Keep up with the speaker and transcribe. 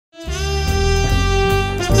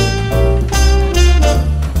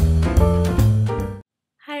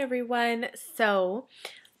everyone. So,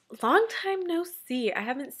 long time no see. I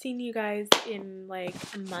haven't seen you guys in like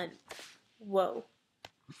a month. Whoa.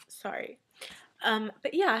 Sorry.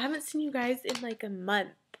 But yeah, I haven't seen you guys in like a month.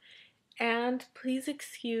 And please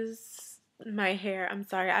excuse my hair. I'm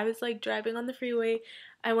sorry. I was like driving on the freeway.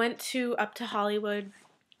 I went up to Hollywood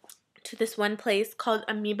to this one place called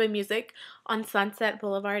Amoeba Music on Sunset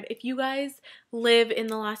Boulevard. If you guys live in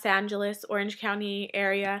the Los Angeles, Orange County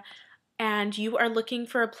area, and you are looking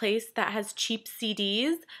for a place that has cheap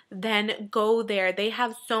CDs, then go there. They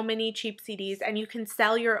have so many cheap CDs and you can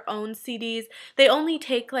sell your own CDs. They only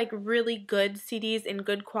take like really good CDs in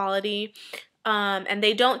good quality, and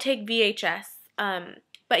they don't take VHS.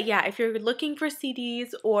 But yeah, if you're looking for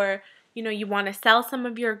CDs or you want to sell some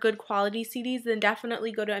of your good quality CDs, then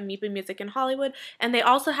definitely go to Amoeba Music in Hollywood. And they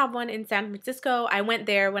also have one in San Francisco. I went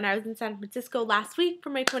there when I was in San Francisco last week for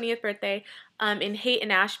my 20th birthday, in Haight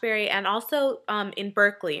and Ashbury, and also in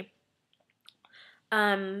Berkeley.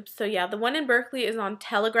 So yeah, the one in Berkeley is on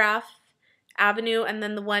Telegraph Avenue, and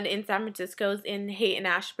then the one in San Francisco is in Haight and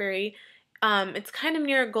Ashbury. It's kind of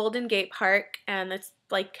near Golden Gate Park, and it's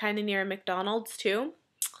like kind of near McDonald's too.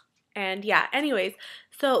 And yeah, anyways,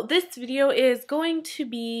 so this video is going to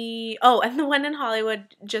be, oh, and the one in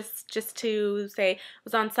Hollywood, just to say,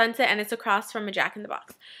 was on Sunset, and it's across from a Jack in the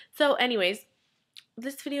Box. So anyways,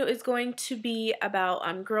 this video is going to be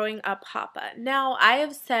about growing up Hapa. Now, I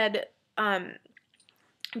have said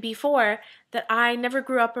before that I never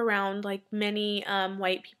grew up around like many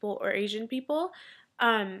white people or Asian people.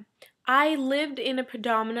 I lived in a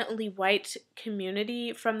predominantly white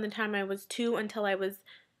community from the time I was 2 until I was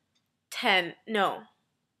 12.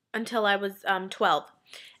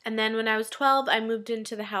 And then when I was 12, I moved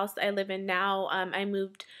into the house I live in now. I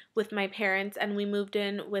moved with my parents, and we moved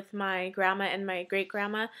in with my grandma and my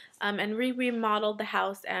great-grandma, and we remodeled the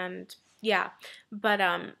house, and yeah. But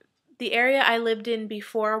the area I lived in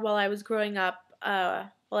before, while I was growing up,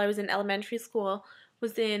 while I was in elementary school,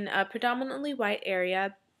 was in a predominantly white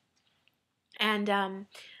area, and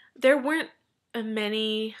there weren't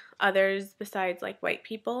many others besides like white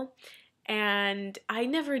people. And I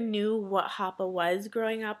never knew what Hapa was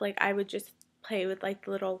growing up. Like, I would just play with like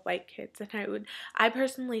the little white kids, and I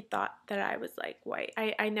personally thought that I was like white.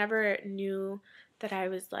 I never knew that I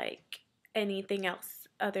was like anything else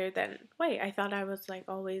other than white. I thought I was like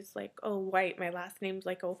always like, oh, white, my last name's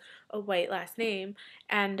like a white last name.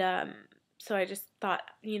 And so I just thought,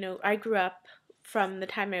 I grew up from the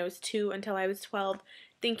time I was 2 until I was 12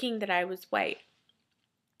 thinking that I was white.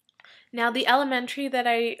 Now, the elementary that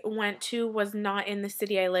I went to was not in the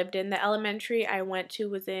city I lived in. The elementary I went to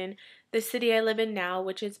was in the city I live in now,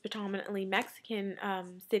 which is predominantly Mexican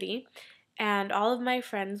city. And all of my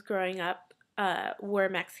friends growing up were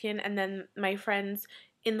Mexican, and then my friends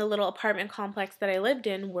in the little apartment complex that I lived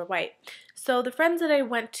in were white. So the friends that I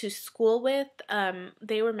went to school with,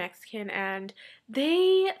 they were Mexican, and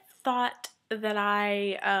they thought that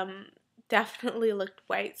I definitely looked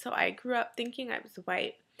white. So I grew up thinking I was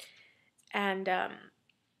white. And I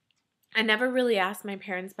never really asked my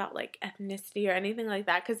parents about like ethnicity or anything like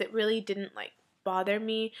that, because it really didn't like bother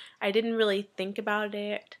me. I didn't really think about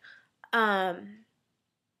it. I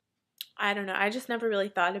don't know. I just never really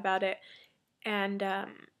thought about it. And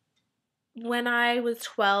when I was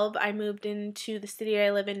 12, I moved into the city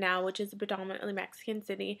I live in now, which is a predominantly Mexican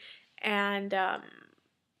city. And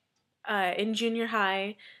in junior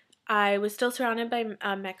high, I was still surrounded by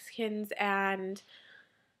Mexicans, and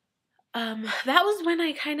that was when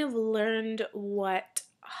I kind of learned what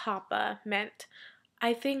Hapa meant.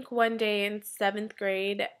 I think one day in 7th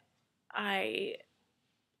grade, I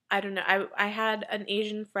don't know, I had an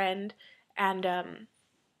Asian friend, and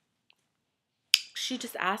she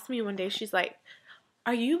just asked me one day, she's like,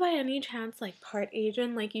 are you by any chance like part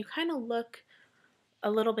Asian? Like, you kind of look a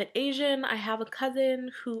little bit Asian. I have a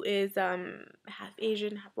cousin who is half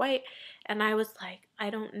Asian, half white. And I was like, I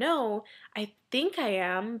don't know. I think I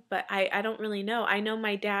am, but I don't really know. I know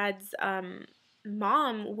my dad's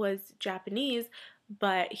mom was Japanese,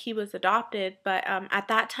 but he was adopted. But at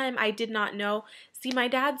that time, I did not know. See, my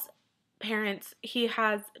dad's parents, he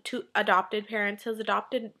has 2 adopted parents. His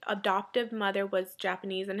adoptive mother was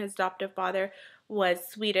Japanese, and his adoptive father was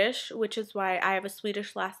Swedish, which is why I have a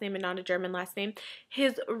Swedish last name and not a German last name.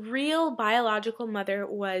 His real biological mother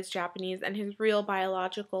was Japanese, and his real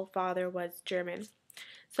biological father was German.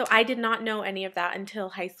 So I did not know any of that until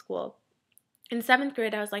high school. In 7th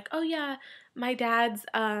grade, I was like, oh yeah, my dad's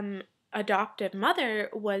adoptive mother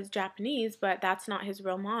was Japanese, but that's not his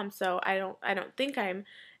real mom, so I don't think I'm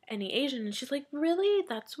any Asian. And she's like, really?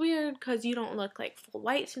 That's weird, because you don't look like full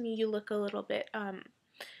white to me. You look a little bit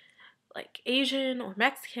like Asian or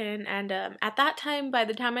Mexican, and at that time, by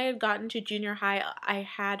the time I had gotten to junior high, I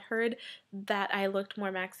had heard that I looked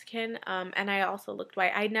more Mexican, and I also looked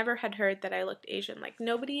white. I never had heard that I looked Asian. Like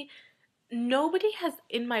nobody has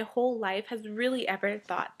in my whole life has really ever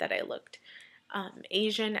thought that I looked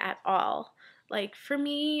Asian at all. Like for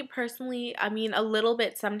me personally, I mean a little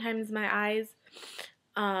bit sometimes my eyes,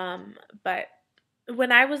 but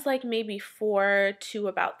when I was like maybe 4 to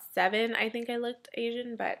about 7, I think I looked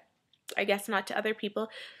Asian, but I guess not to other people.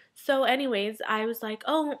 So anyways, I was like,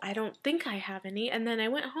 oh, I don't think I have any. And then I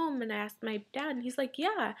went home and I asked my dad, and he's like,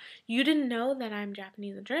 yeah, you didn't know that I'm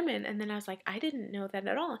Japanese and German. And then I was like, I didn't know that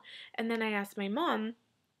at all. And then I asked my mom,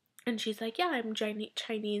 and she's like, yeah, I'm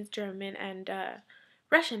Chinese, German, and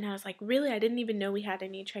Russian. And I was like, really? I didn't even know we had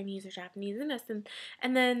any Chinese or Japanese in us.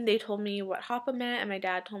 And then they told me what Hapa meant, and my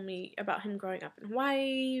dad told me about him growing up in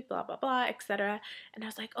Hawaii, blah, blah, blah, etc. And I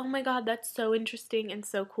was like, oh my God, that's so interesting and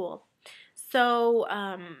so cool. So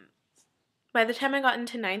by the time I got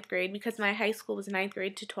into ninth grade, because my high school was ninth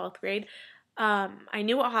grade to 12th grade, I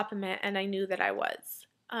knew what Hapa meant, and I knew that I was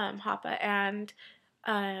Hapa. And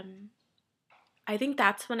I think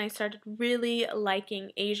that's when I started really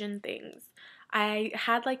liking Asian things. I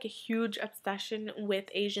had like a huge obsession with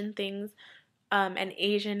Asian things and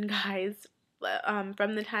Asian guys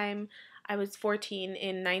from the time I was 14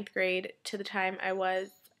 in ninth grade to the time I was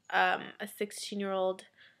a 16-year-old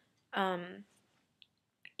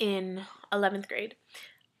in 11th grade.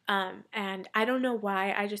 And I don't know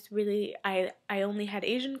why, I just really, I only had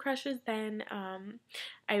Asian crushes then.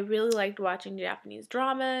 I really liked watching Japanese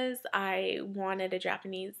dramas. I wanted a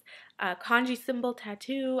Japanese kanji symbol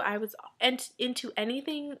tattoo. I was into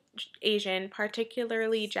anything Asian,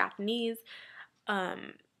 particularly Japanese. I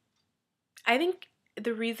think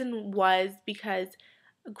the reason was because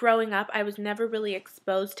growing up, I was never really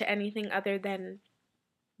exposed to anything other than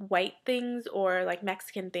white things or like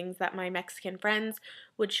Mexican things that my Mexican friends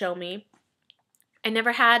would show me. I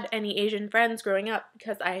never had any Asian friends growing up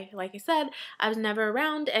because like I said, I was never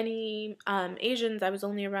around any Asians. I was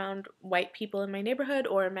only around white people in my neighborhood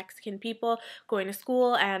or Mexican people going to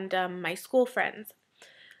school and my school friends.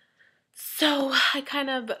 So I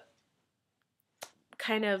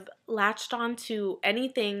kind of latched on to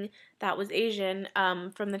anything that was Asian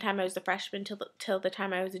from the time I was a freshman till the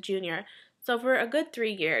time I was a junior. So for a good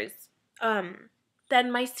 3 years.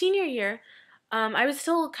 Then my senior year, I was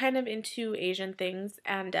still kind of into Asian things,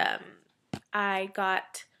 and I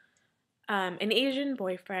got an Asian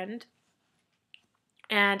boyfriend,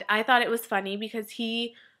 and I thought it was funny because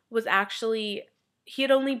he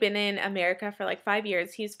had only been in America for like 5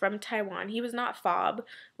 years. He's from Taiwan. He was not FOB,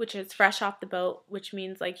 which is fresh off the boat, which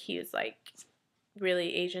means like he's like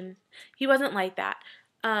really Asian. He wasn't like that.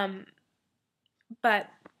 But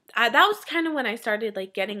that was kind of when I started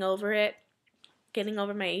like getting over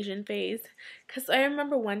my Asian phase. Because I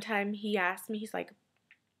remember one time he asked me, he's like,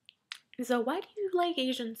 so why do you like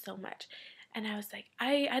Asians so much? And I was like,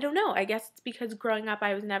 I don't know. I guess it's because growing up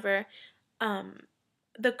I was never,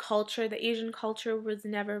 the Asian culture was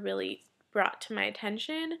never really brought to my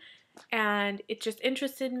attention. And it just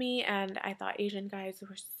interested me, and I thought Asian guys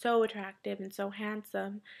were so attractive and so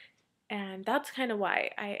handsome. And that's kind of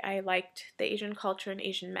why I liked the Asian culture and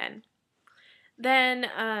Asian men.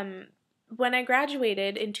 Then, when I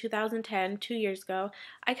graduated in 2010, 2 years ago,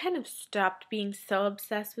 I kind of stopped being so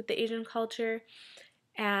obsessed with the Asian culture.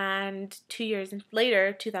 And 2 years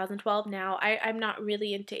later, 2012 now, I'm not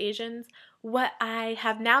really into Asians. What I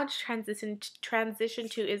have now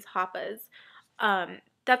transitioned to is Happas.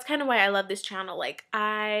 That's kind of why I love this channel. Like,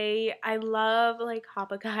 I love, like,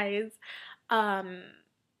 Hapa guys. Um,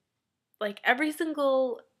 like, every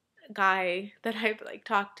single guy that I've, like,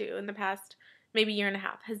 talked to in the past maybe year and a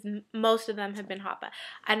half, most of them have been Hapa.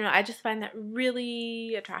 I don't know, I just find that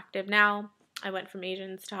really attractive. Now, I went from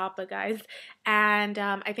Asians to Hapa guys, and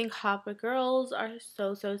I think Hapa girls are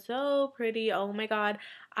so, so, so pretty. Oh my God.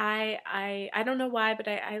 I don't know why, but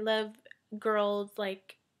I love girls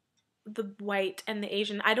like the white and the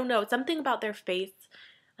Asian. I don't know, something about their face.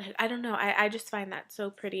 Like, I don't know, I just find that so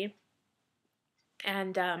pretty.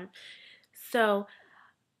 And so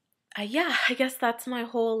yeah, I guess that's my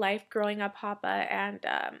whole life growing up Hapa, and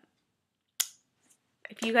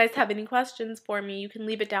if you guys have any questions for me, you can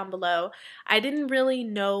leave it down below. I didn't really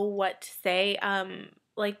know what to say.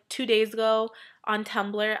 Like 2 days ago on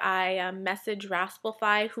Tumblr, I messaged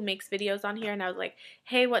Raspberry, who makes videos on here, and I was like,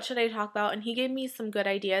 hey, what should I talk about? And he gave me some good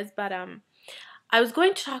ideas, but I was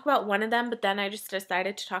going to talk about one of them, but then I just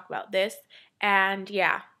decided to talk about this, and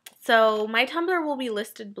yeah. So my Tumblr will be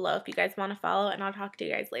listed below if you guys want to follow, and I'll talk to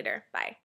you guys later. Bye.